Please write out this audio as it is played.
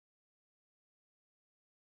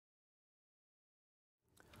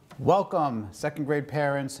Welcome, second grade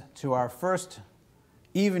parents, to our first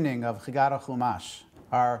evening of Chigata Chumash,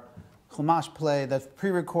 our Chumash play that's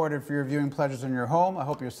pre-recorded for your viewing pleasures in your home. I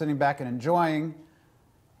hope you're sitting back and enjoying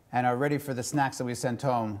and are ready for the snacks that we sent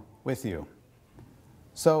home with you.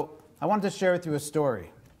 So I wanted to share with you a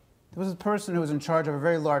story. There was a person who was in charge of a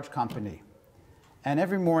very large company. And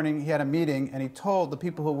every morning he had a meeting and he told the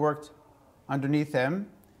people who worked underneath him,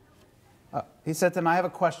 he said to them, I have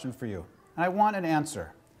a question for you and I want an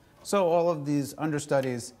answer. So all of these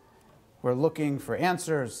understudies were looking for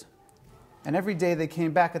answers, and every day they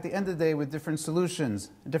came back at the end of the day with different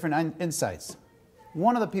solutions, different insights.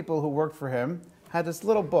 One of the people who worked for him had this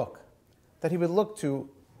little book that he would look to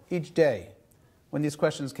each day when these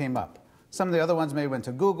questions came up. Some of the other ones maybe went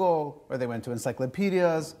to Google, or they went to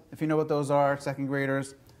encyclopedias, if you know what those are, second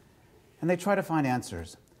graders, and they try to find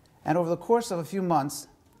answers. And over the course of a few months,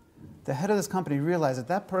 the head of this company realized that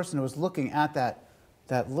that person who was looking at that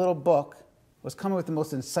little book was coming with the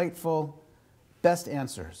most insightful, best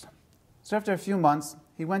answers. So after a few months,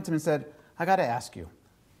 he went to him and said, I got to ask you,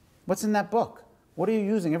 what's in that book? What are you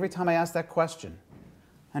using every time I ask that question?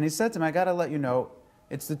 And he said to him, I got to let you know,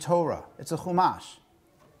 it's the Torah. It's a Chumash.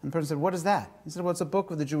 And the person said, what is that? He said, well, it's a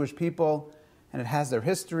book of the Jewish people, and it has their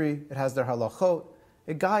history, it has their halachot,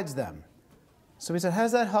 it guides them. So he said, how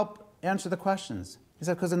does that help answer the questions? He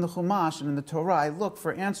said, because in the Chumash and in the Torah, I look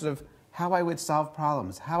for answers of how I would solve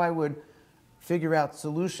problems, how I would figure out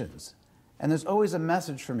solutions. And there's always a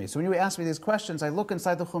message for me. So when you ask me these questions, I look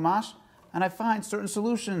inside the Chumash and I find certain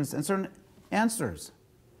solutions and certain answers.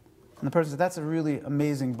 And the person said, that's a really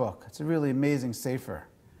amazing book. It's a really amazing sefer.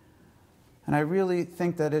 And I really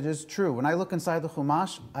think that it is true. When I look inside the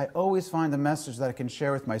Chumash, I always find a message that I can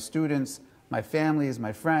share with my students, my families,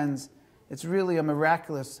 my friends. It's really a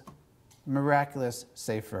miraculous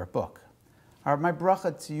sefer book. My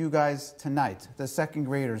bracha to you guys tonight, the second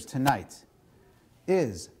graders tonight,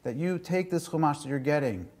 is that you take this Chumash that you're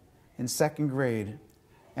getting in second grade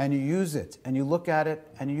and you use it and you look at it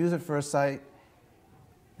and you use it for a site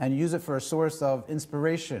and you use it for a source of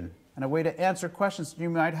inspiration and a way to answer questions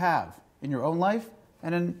you might have in your own life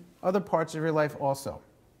and in other parts of your life also.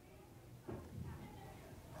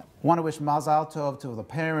 I want to wish Mazal Tov to the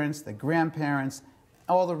parents, the grandparents,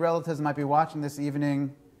 all the relatives that might be watching this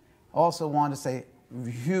evening. Also want to say a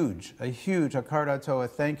huge Hakar Tova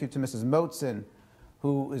thank you to Mrs. Motzen,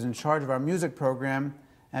 who is in charge of our music program,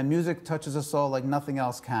 and music touches a soul like nothing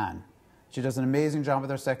else can. She does an amazing job with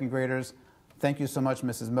our second graders. Thank you so much,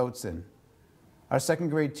 Mrs. Motzen. Our second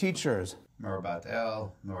grade teachers, Mora Bat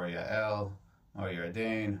El, Mora Yael, Mora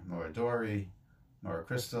Yardain, Mora Dori, Mora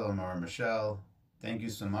Crystal, and Mora Michelle, thank you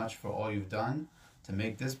so much for all you've done to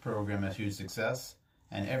make this program a huge success,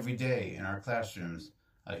 and every day in our classrooms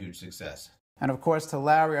a huge success. And of course to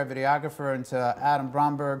Larry, our videographer, and to Adam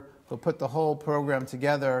Bromberg, who put the whole program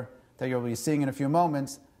together that you'll be seeing in a few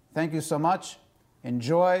moments. Thank you so much.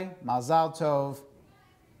 Enjoy. Mazal Tov,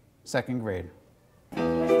 second grade.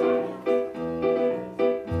 Torah.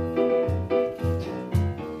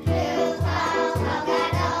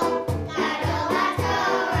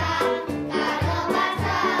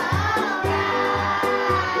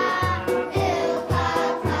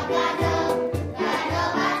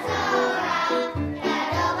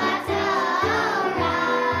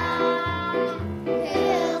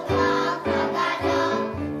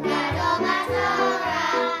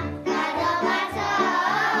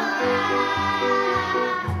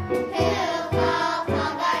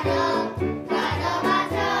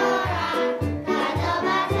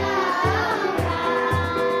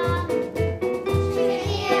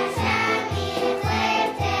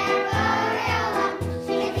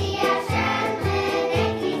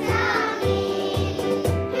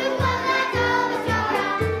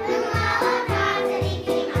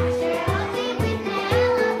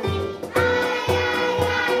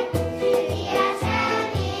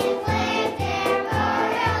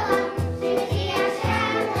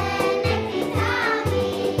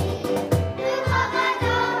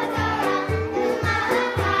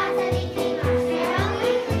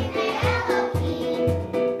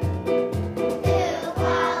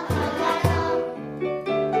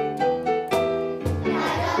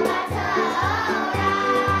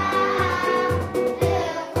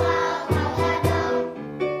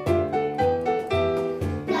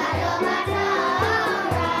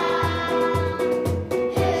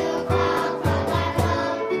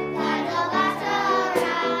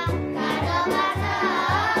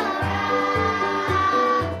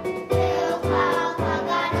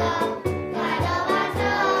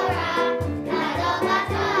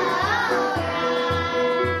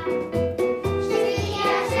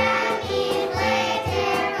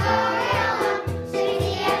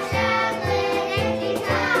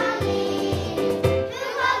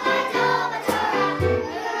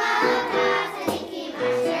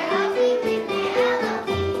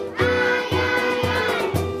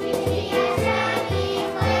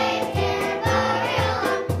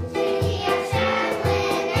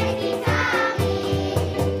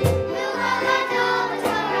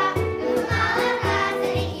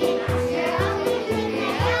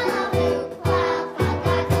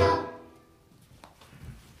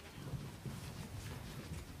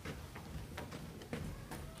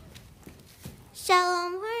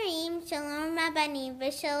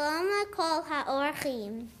 ושלום לכל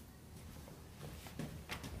האורחים.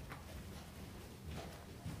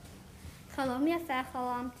 חלום יפה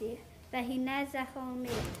חלמתי, והנה זה חלומי.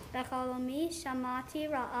 בחלומי שמעתי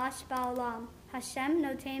רעש בעולם. השם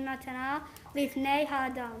נותן מתנה לפני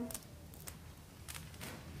האדם.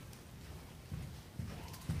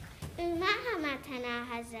 ומה המתנה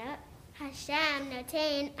הזאת? השם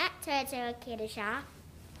נותן את תורתו הקדושה.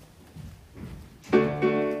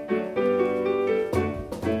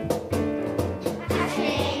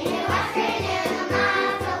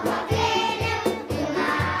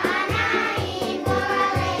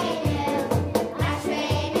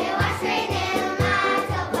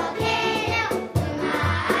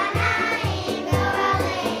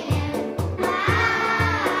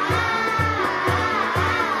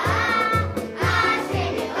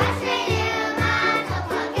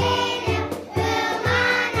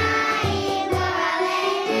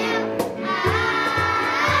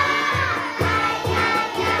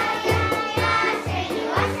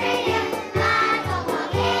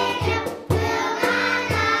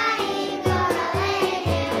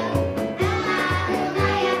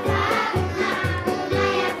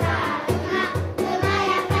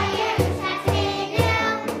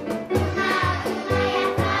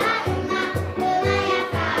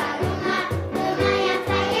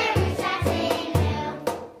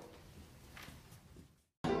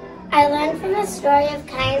 I learned from the story of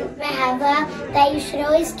Cain and Abel that you should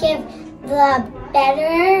always give the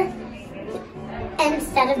better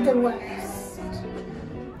instead of the worst.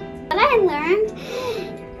 What I learned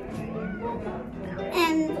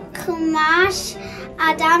in Chumash,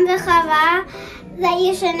 Adam v'Chava, that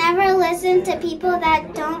you should never listen to people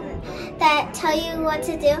that tell you what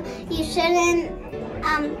to do. You shouldn't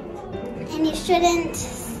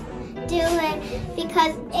do it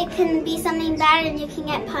because it can be something bad and you can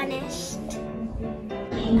get punished.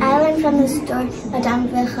 I learned from the story of Adam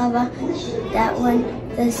and Chava that when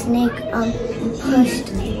the snake pushed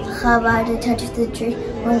Chava to touch the tree,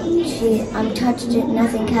 when she touched it,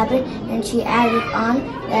 nothing happened, and she added on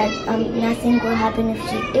that nothing will happen if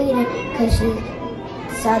she ate it because she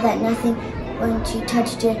saw that nothing when she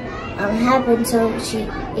touched it happened, so she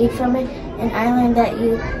ate from it. And I learned that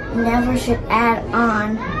you never should add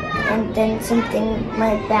on and then something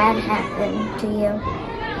might bad happen to you.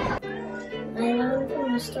 I learned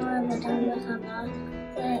from the story of Adam and Chava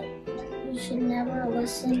that you should never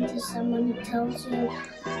listen to someone who tells you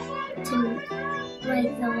to break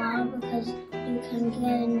the law because you can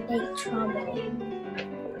get in big trouble.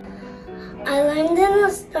 I learned in the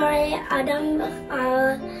story of Adam and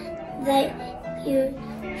Chava that you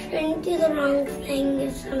shouldn't do the wrong thing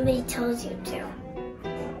if somebody tells you to.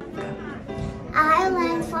 I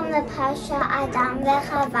learned from the Parsha Adam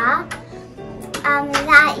v'Chava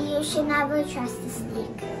that you should never trust a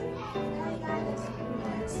snake.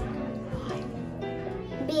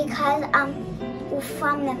 Because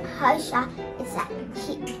from the Parsha, it's that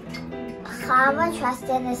Chava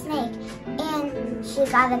trusted the snake and she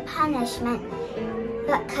got a punishment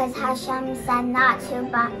because Hashem said not to,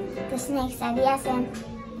 but the snake said yes, and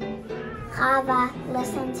Chava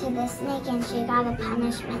listened to the snake and she got a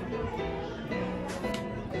punishment.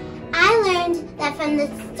 I learned that from the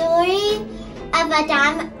story of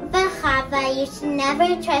Adam and Chava, you should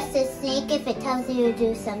never trust a snake if it tells you to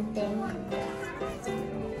do something.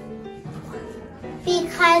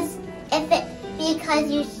 Because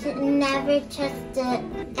you should never trust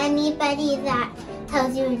anybody that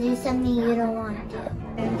tells you to do something you don't want to do.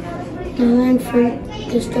 I learned from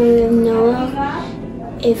the story of Noah,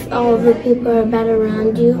 if all the people are bad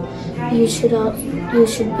around you, you should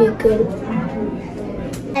be good.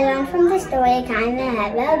 I learned from the story of Cain and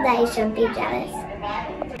Abel that you shouldn't be jealous.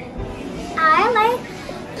 I like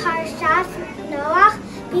Parshat Noah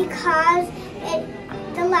because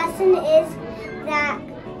the lesson is that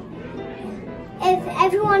if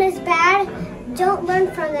everyone is bad, don't learn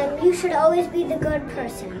from them. You should always be the good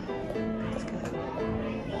person.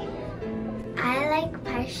 I like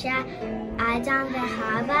Parsha Adam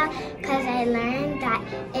v'Chava because I learned that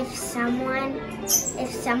if someone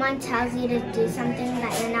tells you to do something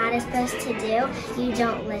that you're not supposed to do, you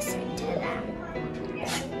don't listen to them.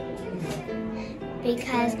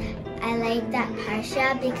 Because I like that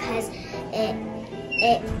Parsha because it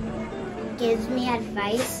gives me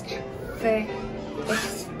advice for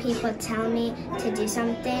if people tell me to do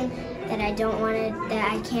something that I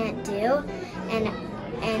can't do, and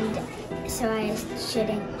so I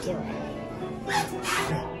shouldn't do it.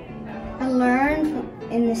 I learned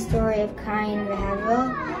in the story of Cain and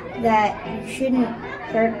Abel that you shouldn't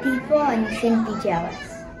hurt people and you shouldn't be jealous.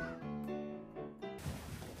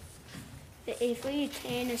 איפה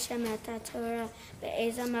ייתן השם את התורה,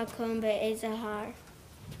 באיזה מקום, באיזה הר.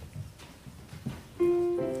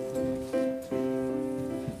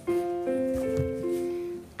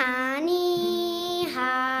 אני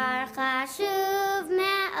הר חשוב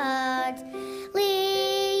מאוד, לי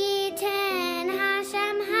ייתן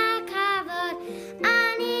השם הכבוד,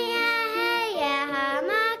 אני אהיה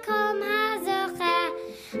המקום הזוכה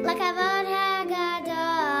לכבוד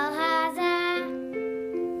הגדול הזה.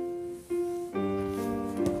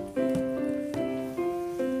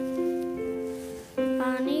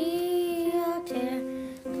 אני יותר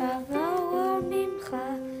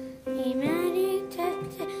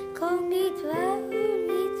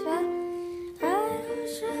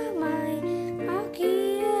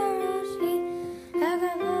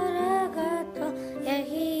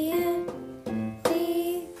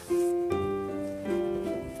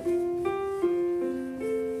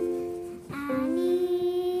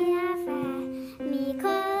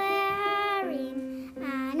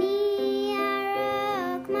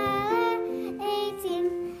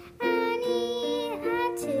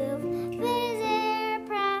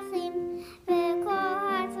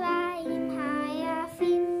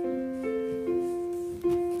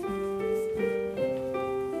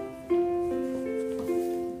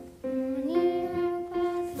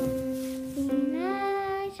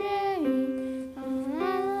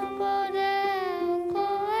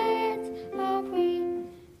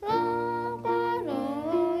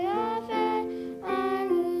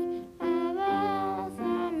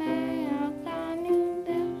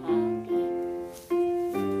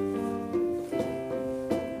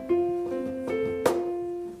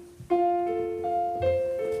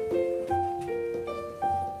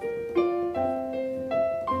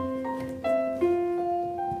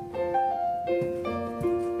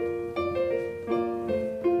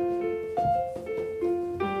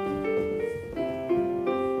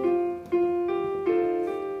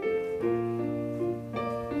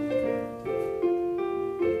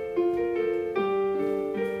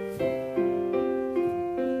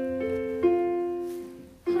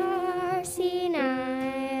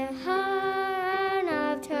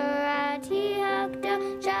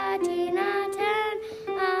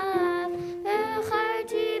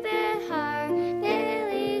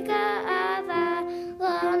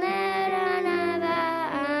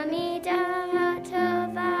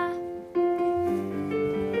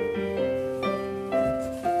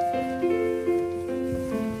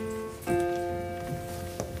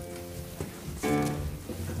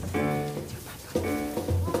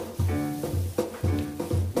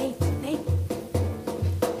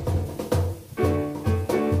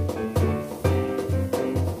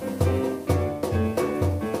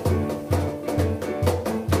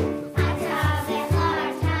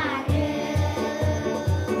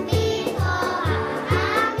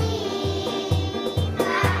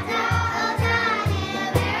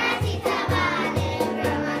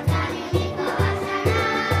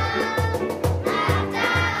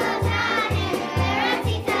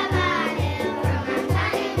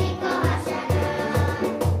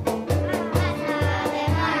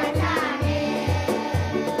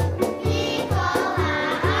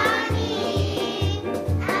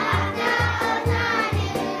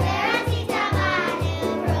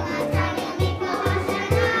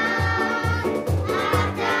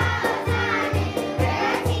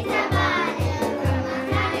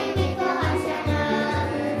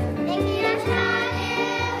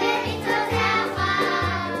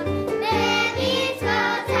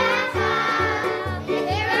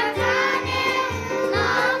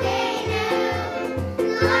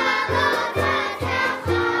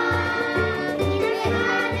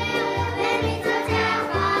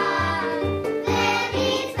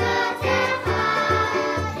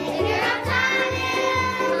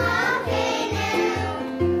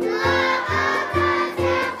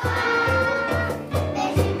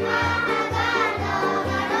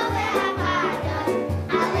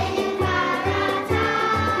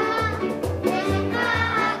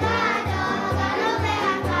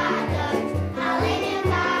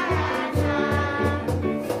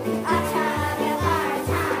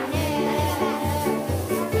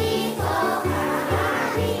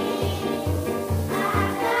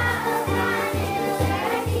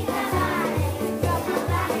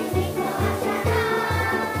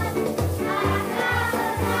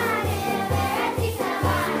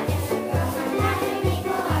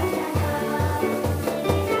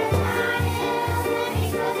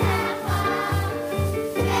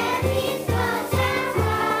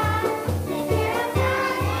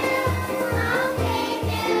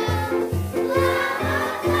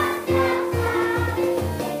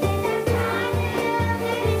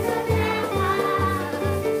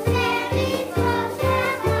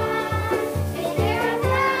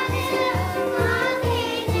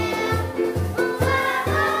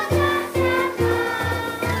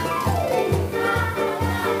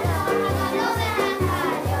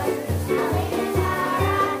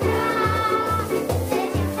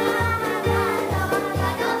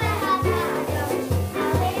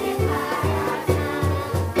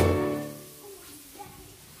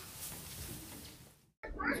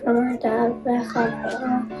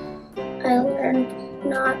I learned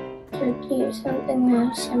not to do something that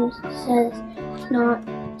Hashem says not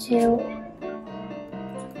to.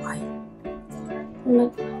 Why?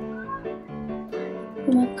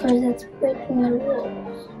 Because it's breaking the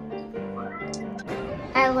rules.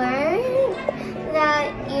 I learned that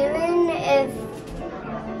even if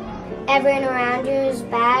everyone around you is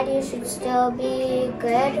bad, you should still be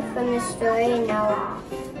good from the story Noah.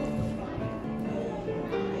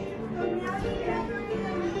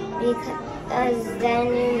 Because then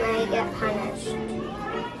you might get punished.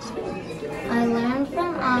 I learned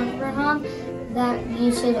from Abraham that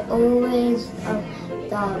you should always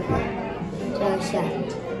dog to Hashem.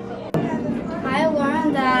 I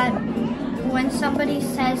learned that when somebody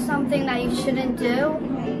says something that you shouldn't do,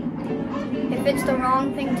 if it's the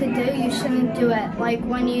wrong thing to do, you shouldn't do it. Like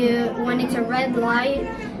when it's a red light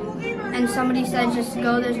and somebody says just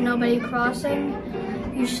go, there's nobody crossing,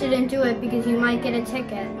 you shouldn't do it because you might get a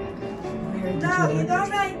ticket.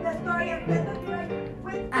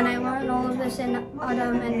 And I learned all of this in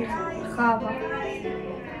Adam and Chava.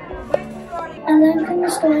 I learned from the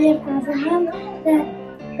story of Abraham that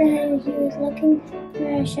he was looking for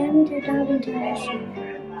Hashem to daven to Hashem.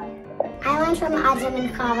 I learned from Adam and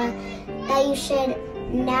Chava that you should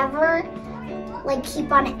never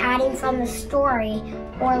keep on adding from the story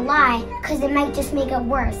or lie, because it might just make it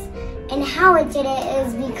worse. And how it did it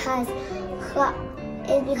is because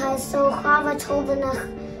Chava told the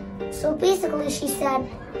so basically she said,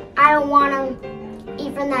 I don't want to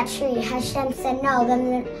eat from that tree. Hashem said no.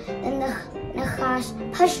 Then the Nachash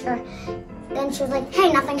pushed her. Then she was like,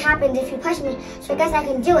 hey, nothing happens if you push me, so I guess I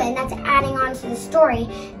can do it. And that's adding on to the story.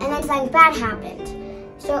 And then something bad happened.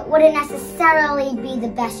 So it wouldn't necessarily be the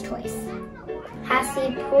best choice.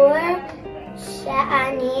 Hasipur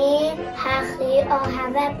she'ani hachi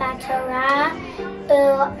ohevet b'Torah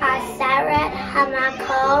u'aseret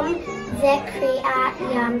hamakom zekriyat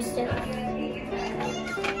Yam Suf.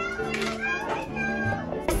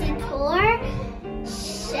 Hasipur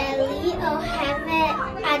she'li ohevet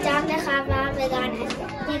Adam v'Chava v'gan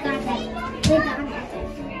Eden.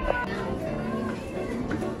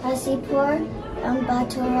 Hasipur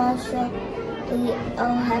b'Torah she'li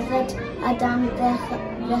ohevet Adam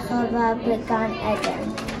v'Chava v'gan Eden.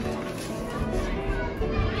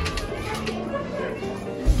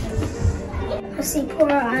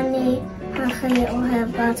 Hasipur ani hachi ohev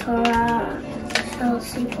b'Torah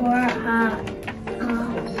she'sipur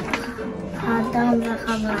Adam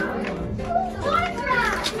v'Chava.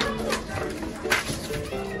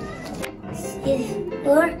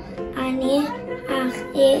 Hasipur ani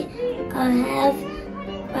hachi ohev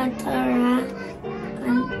b'Torah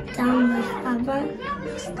Adam v'Chava.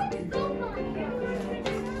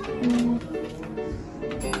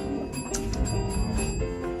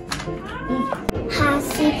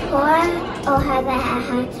 Hasipur ohevet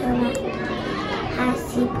HaTorah.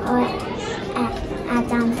 Hasipur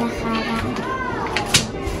Adam v'Chava.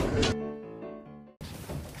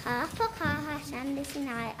 Kafaka Hashem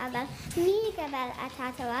b'Sinai, aber mi gabel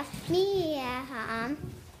HaTorah, mi ha'am.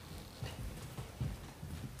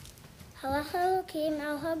 Halach Elokim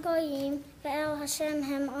el hagoyim ve'el Hashem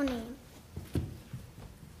hem onim.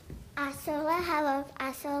 Asor lehalok,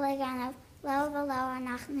 asor leganov, lo v'lo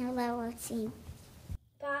anachnu lo rotzim.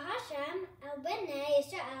 Ba Hashem el b'nei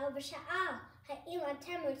Yisrael b'sha'al ha'im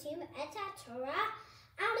atem rotzim et ha'Torah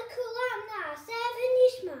al kulam na'aseh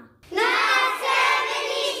v'nishma. Na'aseh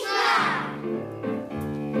v'nishma.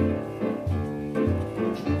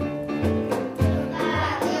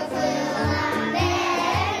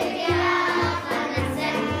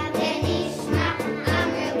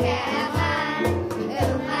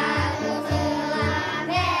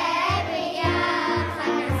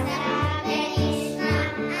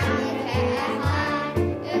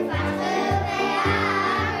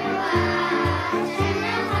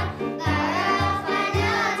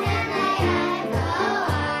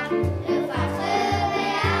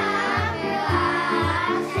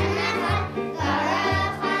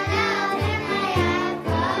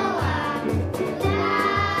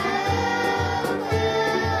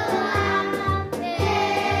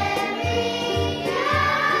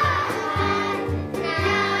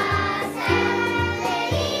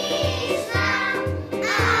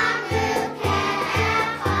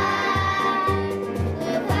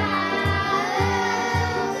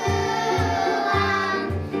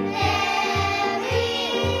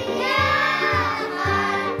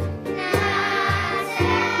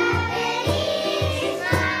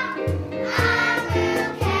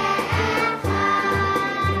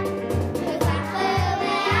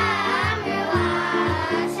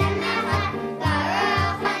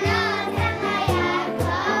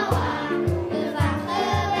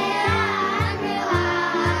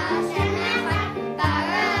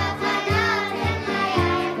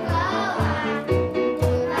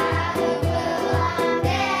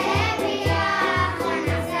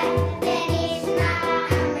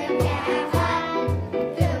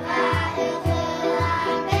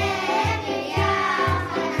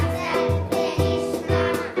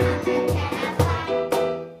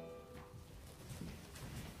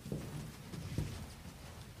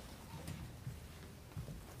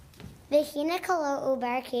 והנה קלו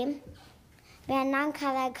וברקים, וענן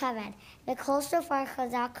כבד, וכל שופר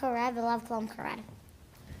חזק קורא ולאו כלום קרד.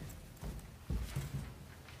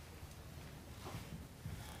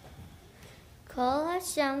 כל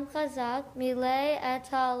השם חזק מילא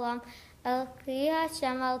את העולם, אל כי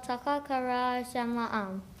השם אל תקע קרא השם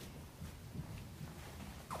לעם.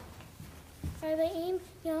 40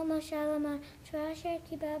 יום השלמה, תורה אשר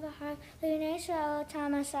קיבל בהר, לבני ישראל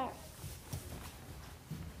אותם מסר.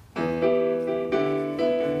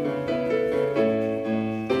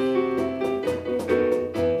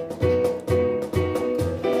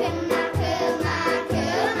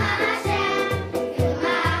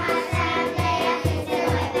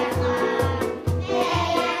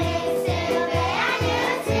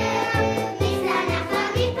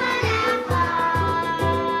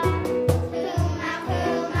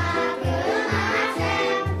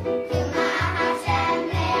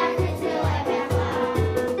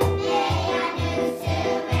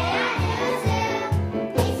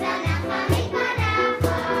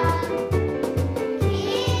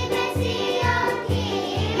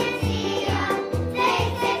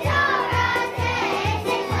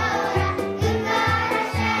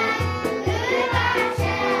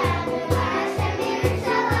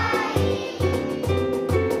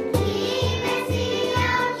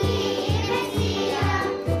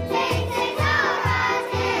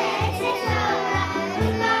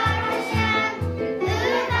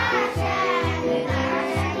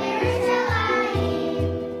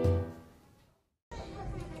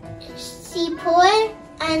 סיפור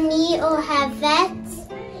אני אוהבת,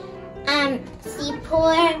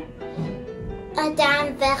 סיפור אדם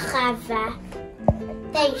וחווה.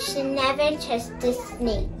 They should never trust the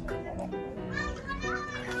snake.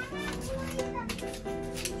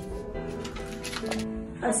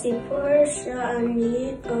 הסיפור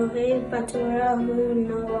שאני אוהב בתורה הוא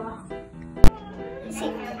נוח.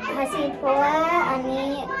 הסיפור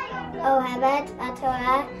אני אוהבת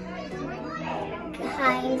בתורה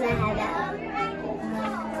חיים זהבה.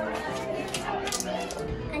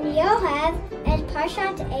 אני אוהב את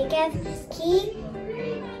פרשת עקב כי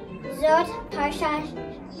זאת פרשה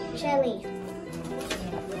שלי.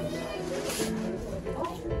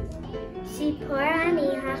 סיפור אני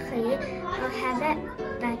הכי אוהבת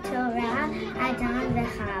בתורה אדם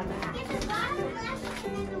וחווה.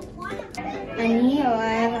 אני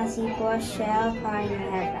אוהב הסיפור של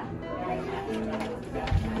קין והבל.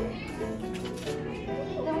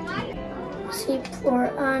 סיפור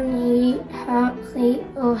אני הכי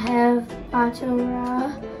אוהב בתורה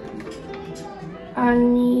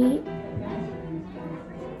אני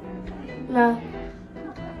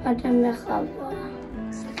לאדם וחווה.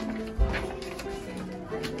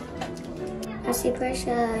 הסיפור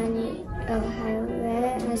שאני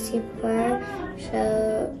אוהבת, הסיפור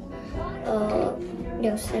של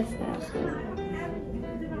יוסף ואחיו.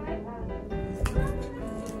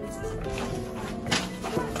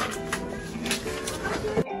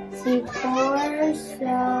 סיפור של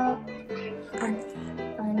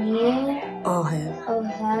אני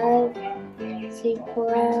אוהב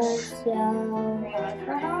סיפור של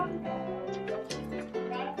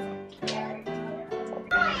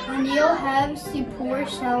אני אוהב סיפור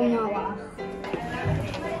של נוח.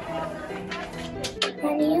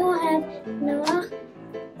 אני אוהב נוח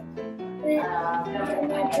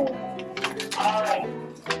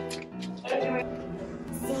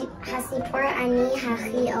הסיפור אני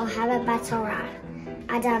הכי אוהבת בתורה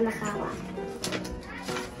אדם וחווה.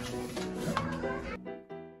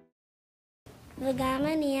 וגם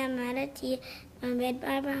אני עמדתי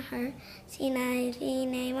במדבר בהר סיני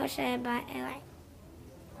והנה משה בא אליי.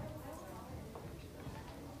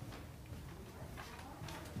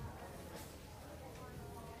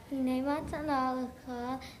 הנה מתנה לך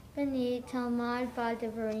בני תלמד בה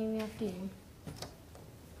דברים יפים.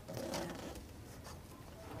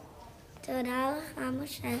 תודה לך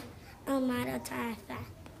משה, אלמד אותה יפה.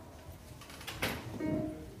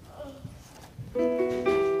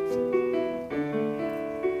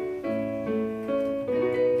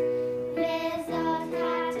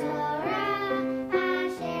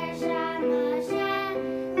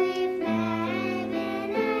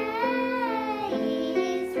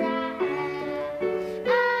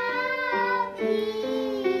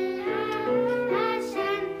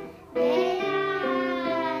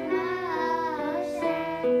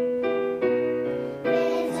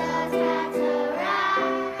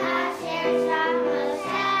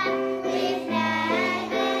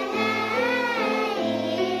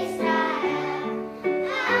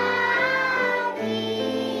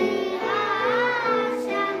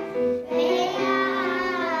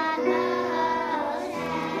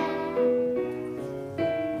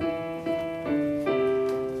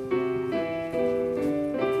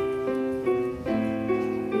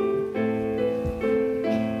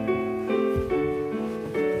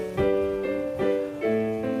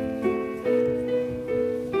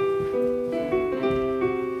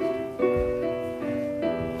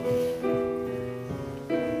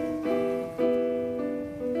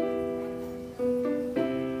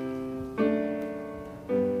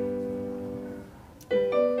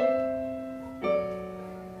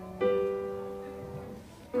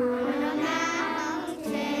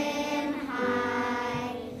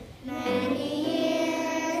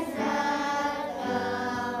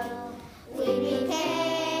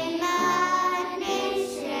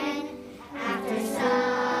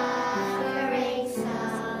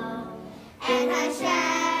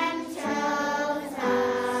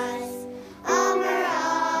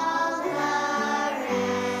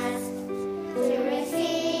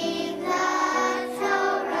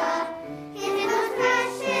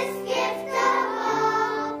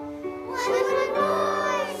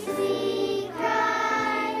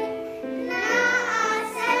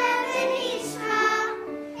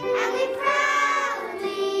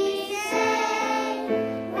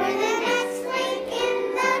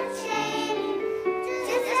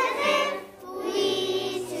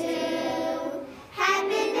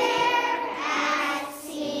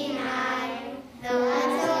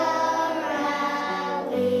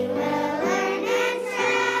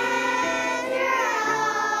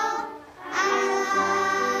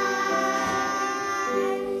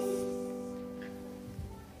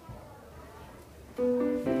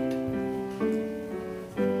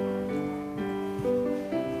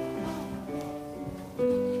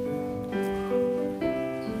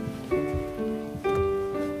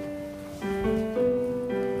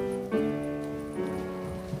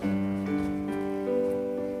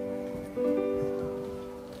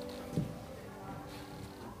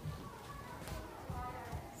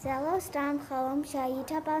 סתם חלום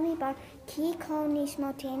שהיית במדבר, כי כל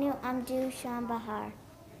נשמותינו עמדו שם בהר.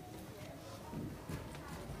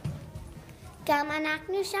 גם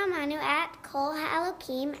אנחנו שמענו את קול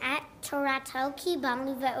האלוקים, את תורתו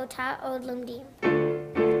קיבלנו ואותה עוד לומדים.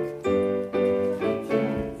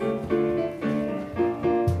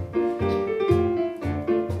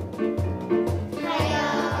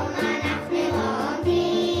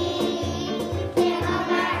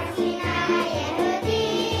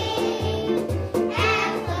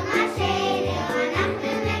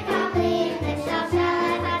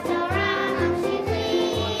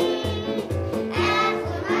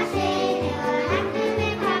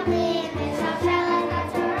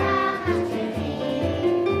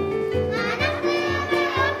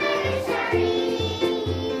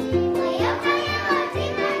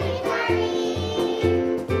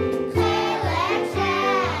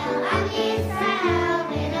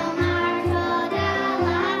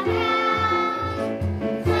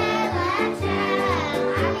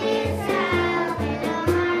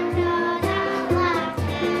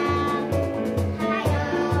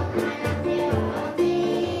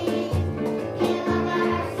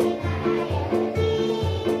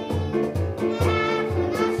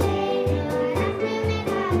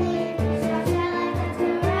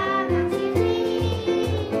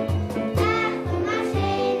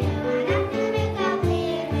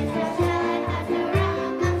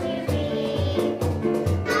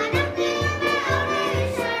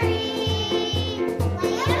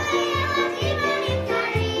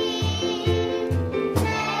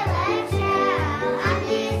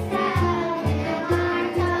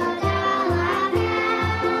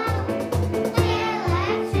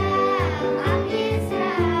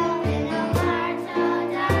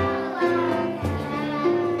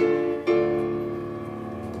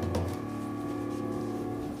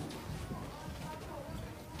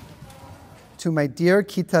 To my dear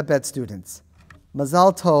Kita Bet students,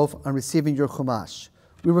 Mazal Tov on receiving your Chumash.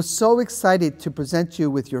 We were so excited to present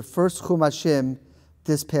you with your first Chumashim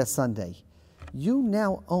this past Sunday. You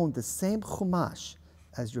now own the same Chumash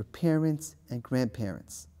as your parents and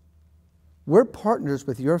grandparents. We're partners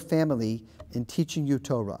with your family in teaching you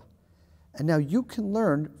Torah. And now you can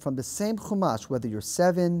learn from the same Chumash, whether you're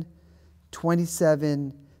 7,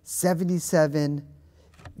 27, 77.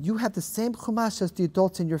 You have the same Chumash as the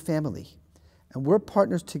adults in your family. And we're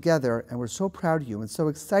partners together, and we're so proud of you and so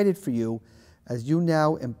excited for you as you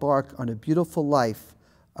now embark on a beautiful life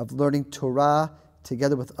of learning Torah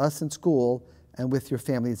together with us in school and with your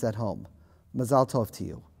families at home. Mazal Tov to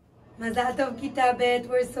you. Mazal Tov Kita Bet.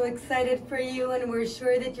 We're so excited for you, and we're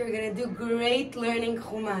sure that you're going to do great learning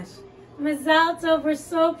Chumash. Mazal Tov, we're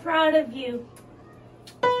so proud of you.